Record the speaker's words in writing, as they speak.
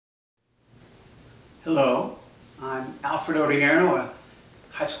Hello, I'm Alfred Odierno, a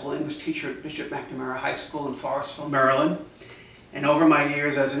high school English teacher at Bishop McNamara High School in Forestville, Maryland. And over my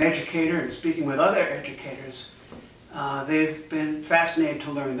years as an educator and speaking with other educators, they've been fascinated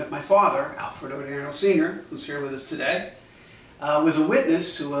to learn that my father, Alfred Odierno Sr., who's here with us today, was a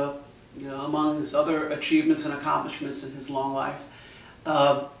witness to, among his other achievements and accomplishments in his long life,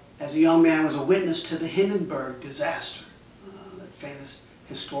 as a young man was a witness to the Hindenburg disaster, that famous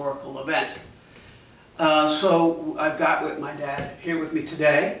historical event. So I've got my dad here with me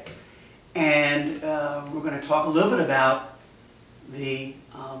today, and we're going to talk a little bit about the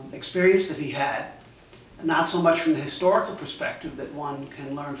experience that he had, not so much from the historical perspective that one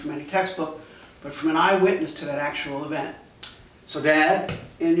can learn from any textbook, but from an eyewitness to that actual event. So Dad,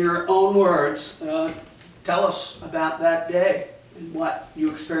 in your own words, tell us about that day and what you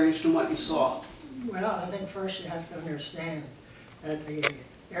experienced and what you saw. Well, I think first you have to understand that the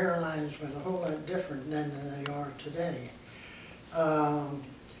airlines were a whole lot different then than they are today.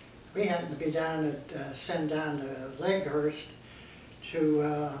 We happened to be down at, sent down to Lakehurst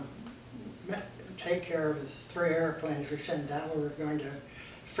to take care of the 3 airplanes we sent down. We were going to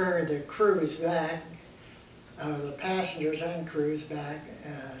ferry the crews back, the passengers and crews back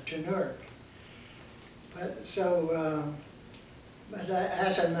to Newark. But so,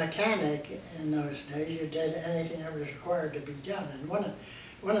 as a mechanic in those days, you did anything that was required to be done. And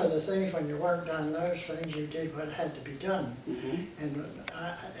one of the things when you worked on those things, you did what had to be done. Mm-hmm. And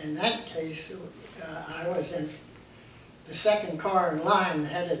in that case, I was in the second car in line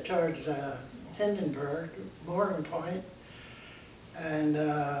headed towards Hindenburg, mooring point, and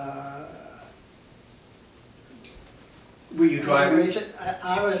were you driving?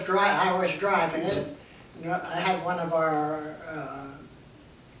 I was driving it. I had one of our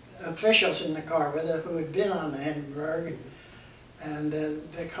officials in the car with us who had been on the Hindenburg, and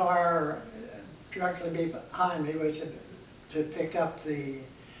the car directly behind me was to pick up the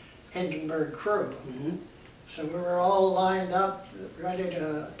Hindenburg crew. Mm-hmm. So we were all lined up, ready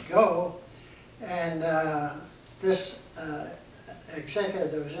to go, and this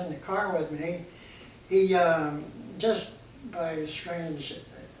executive that was in the car with me, he just by a strange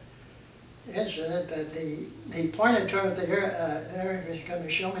incident that he pointed toward the air, he was going to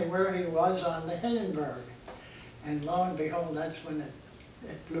show me where he was on the Hindenburg. And lo and behold, that's when it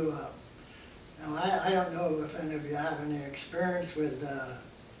blew up. Now, I don't know if any of you have any experience with the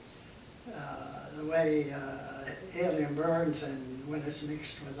way helium burns and when it's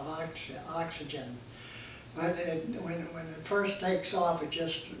mixed with oxygen. But when it first takes off, it's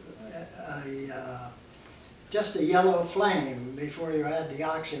just a yellow flame before you add the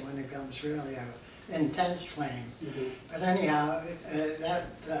oxygen when it becomes really an intense flame. Mm-hmm. But anyhow,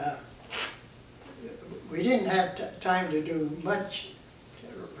 we didn't have time to do much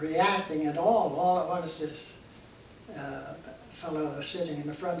reacting at all. All at once, this fellow sitting in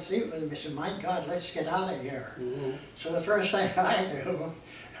the front seat with me said, "My God, let's get out of here." Mm-hmm. So the first thing I do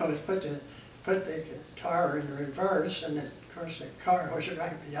was put the car in reverse, and of course the car was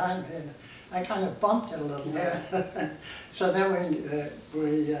right behind me, and I kind of bumped it a little bit. So then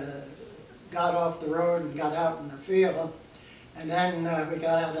we got off the road and got out in the field, and then we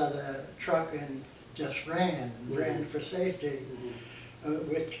got out of the truck and just ran for safety,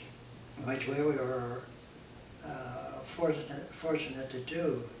 which we were fortunate to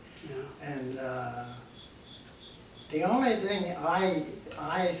do. Yeah. And the only thing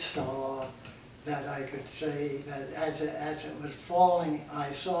I saw that I could say that as it was falling,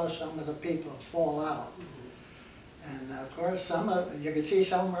 I saw some of the people fall out. Mm-hmm. And of course, you could see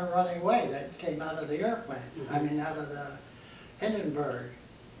some were running away that came out of the airplane. Mm-hmm. I mean, out of the Hindenburg.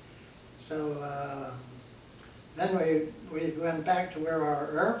 So then we went back to where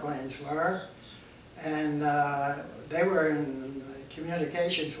our airplanes were, and they were in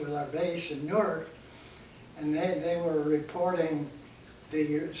communications with our base in Newark, and they were reporting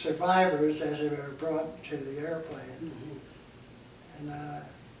the survivors as they were brought to the airplane. Mm-hmm. And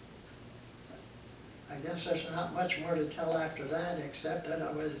I guess there's not much more to tell after that, except that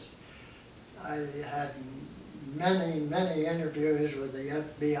I had many interviews with the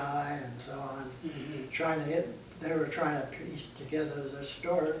FBI and so on, mm-hmm. They were trying to piece together the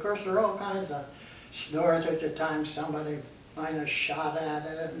story. Of course, there are all kinds of stories at the time. Somebody might have shot at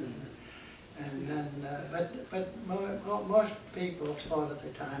it, and then, but most people thought at the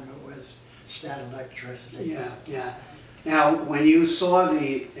time it was static electricity. Yeah, yeah. Now, when you saw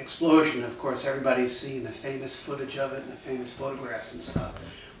the explosion, of course, everybody's seen the famous footage of it and the famous photographs and stuff.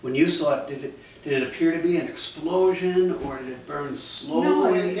 When you saw it, did it appear to be an explosion, or did it burn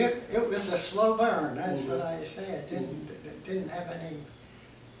slowly? No, it was a slow burn. That's what I say. It didn't have any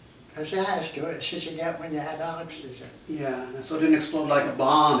pizzazz to it as you get when you had oxygen. Yeah, and so it didn't explode like a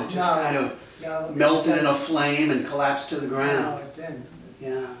bomb, it just kind of melted in a flame and collapsed to the ground. No, it didn't.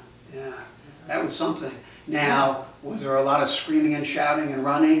 Yeah, yeah, that was something. Now, was there a lot of screaming and shouting and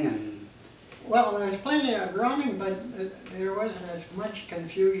running and? Well, there was plenty of running, but there wasn't as much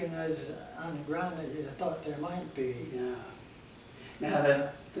confusion as on the ground as you thought there might be. Yeah. Now,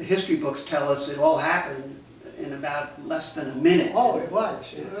 the history books tell us it all happened in about less than a minute. Oh, it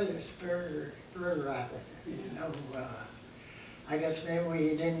was. It was very rapid. You know, I guess maybe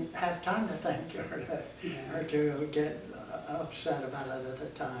we didn't have time to think or to get upset about it at the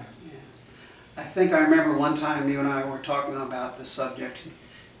time. Yeah. I think I remember one time you and I were talking about this subject.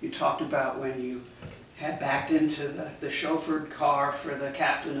 You talked about when you had backed into the chauffeured car for the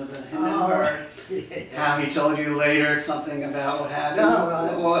captain of the Hindenburg. Oh, yeah. How he told you later something about what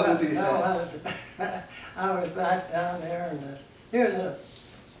happened. What was he saying? I was back down there, and here's an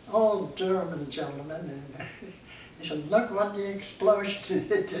old German gentleman, and he said, "Look what the explosion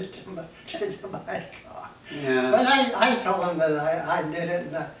did to my car." Yeah. But I told him that I did it,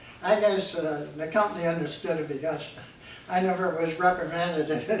 and I guess the company understood it because I never was reprimanded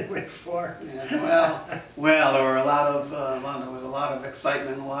anyway for it. Yeah, well, there were there was a lot of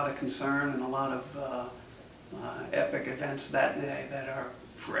excitement, a lot of concern, and a lot of epic events that day that are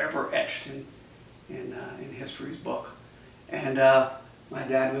forever etched in history's book. And my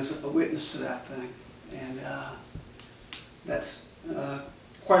dad was a witness to that thing, and that's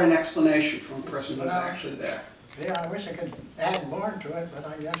quite an explanation from a person who was actually there. Yeah, I wish I could add more to it, but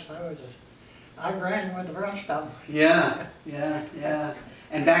I guess I ran with the rest of them. Yeah, yeah, yeah.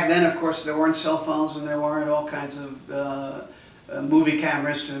 And back then, of course, there weren't cell phones and there weren't all kinds of movie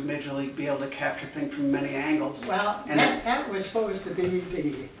cameras to immediately be able to capture things from many angles. Well, and that was supposed to be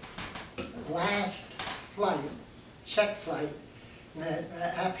the last flight, check flight. And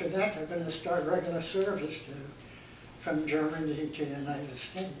after that, they're going to start regular service from Germany to the United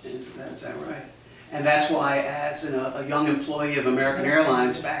States. Is that right? And that's why, as a young employee of American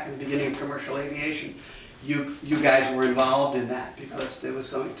Airlines back in the beginning of commercial aviation, you guys were involved in that because there was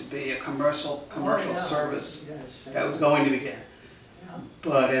going to be a commercial service that was going to begin. Yeah.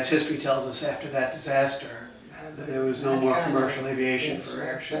 But as history tells us, after that disaster, there was no more commercial aviation for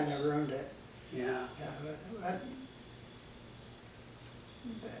airships. Kind of ruined it. Yeah.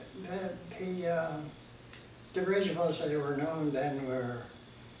 The dirigibles that were known then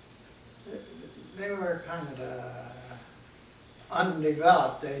they were kind of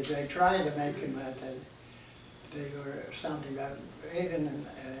undeveloped. They tried to make them, but they were something that even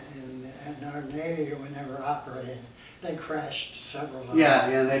in our Navy were never operating. They crashed several times.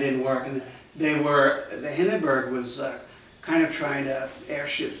 Yeah, they didn't work. And the Hindenburg was kind of trying to,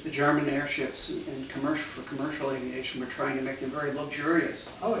 the German airships for commercial aviation were trying to make them very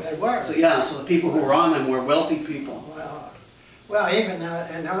luxurious. Oh, they were. So yeah, so the people who were on them were wealthy people. Well, even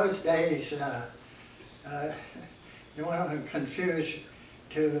in those days, you want to confuse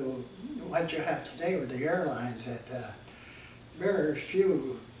to what you have today with the airlines, that very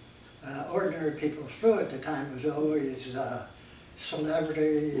few ordinary people flew at the time. It was always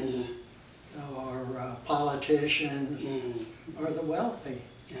celebrities or politicians or the wealthy.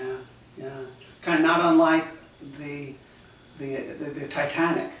 Yeah, yeah. Kind of not unlike the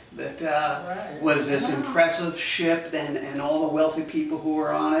Titanic, that was this impressive ship and all the wealthy people who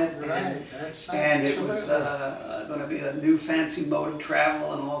were on it. Right. And it was going to be a new fancy mode of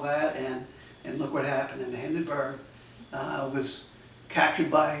travel and all that. And look what happened. And the Hindenburg was captured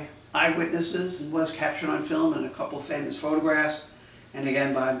by eyewitnesses and was captured on film in a couple of famous photographs. And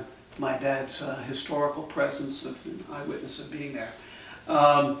again, by my dad's historical presence of an eyewitness of being there.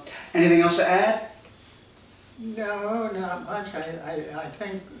 Anything else to add? No, not much. I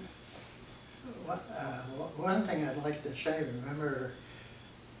think one thing I'd like to say, remember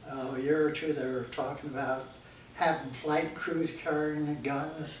a year or two they were talking about having flight crews carrying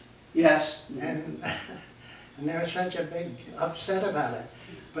guns. Yes. And there was such a big upset about it.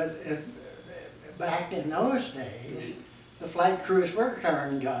 But back in those days, the flight crews were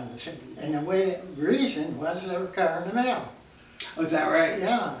carrying guns. And the reason was they were carrying the mail. Oh, is that right?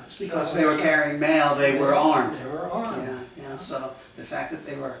 Yeah. Because they were carrying mail, they were armed. They were armed. Yeah. So the fact that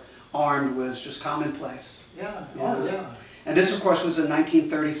they were armed was just commonplace. Yeah. Oh, yeah. And this, of course, was in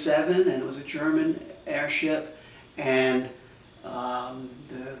 1937, and it was a German airship, and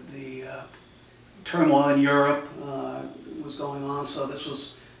the turmoil in Europe was going on. So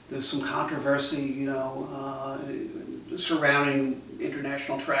there's some controversy, surrounding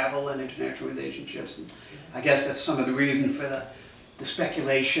international travel and international relationships. And I guess that's some of the reason for the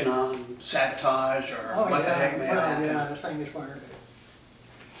speculation on sabotage or what the heck may happen. Yeah, the things weren't.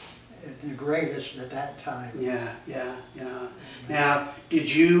 the greatest at that time. Yeah, yeah, yeah. Now,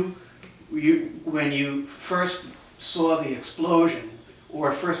 when you first saw the explosion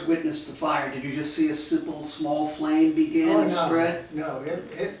or first witnessed the fire, did you just see a simple small flame begin Oh, and no, spread? no,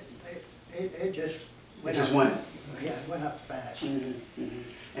 it just went It just up. went. Yeah, it went up fast. Mhm, mhm.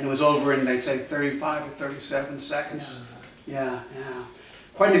 And it was over in, they say, 35 or 37 seconds? Yeah. Yeah, yeah.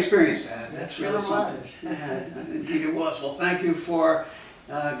 Quite an experience, Dad. That's Sure really something. was. Yeah, indeed it was. Well, thank you for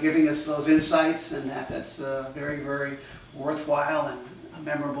giving us those insights, and that's very, very worthwhile and a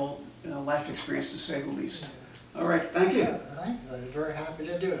memorable life experience, to say the least. All right, thank you. I was very happy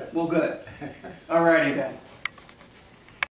to do it. Well, good. All righty then.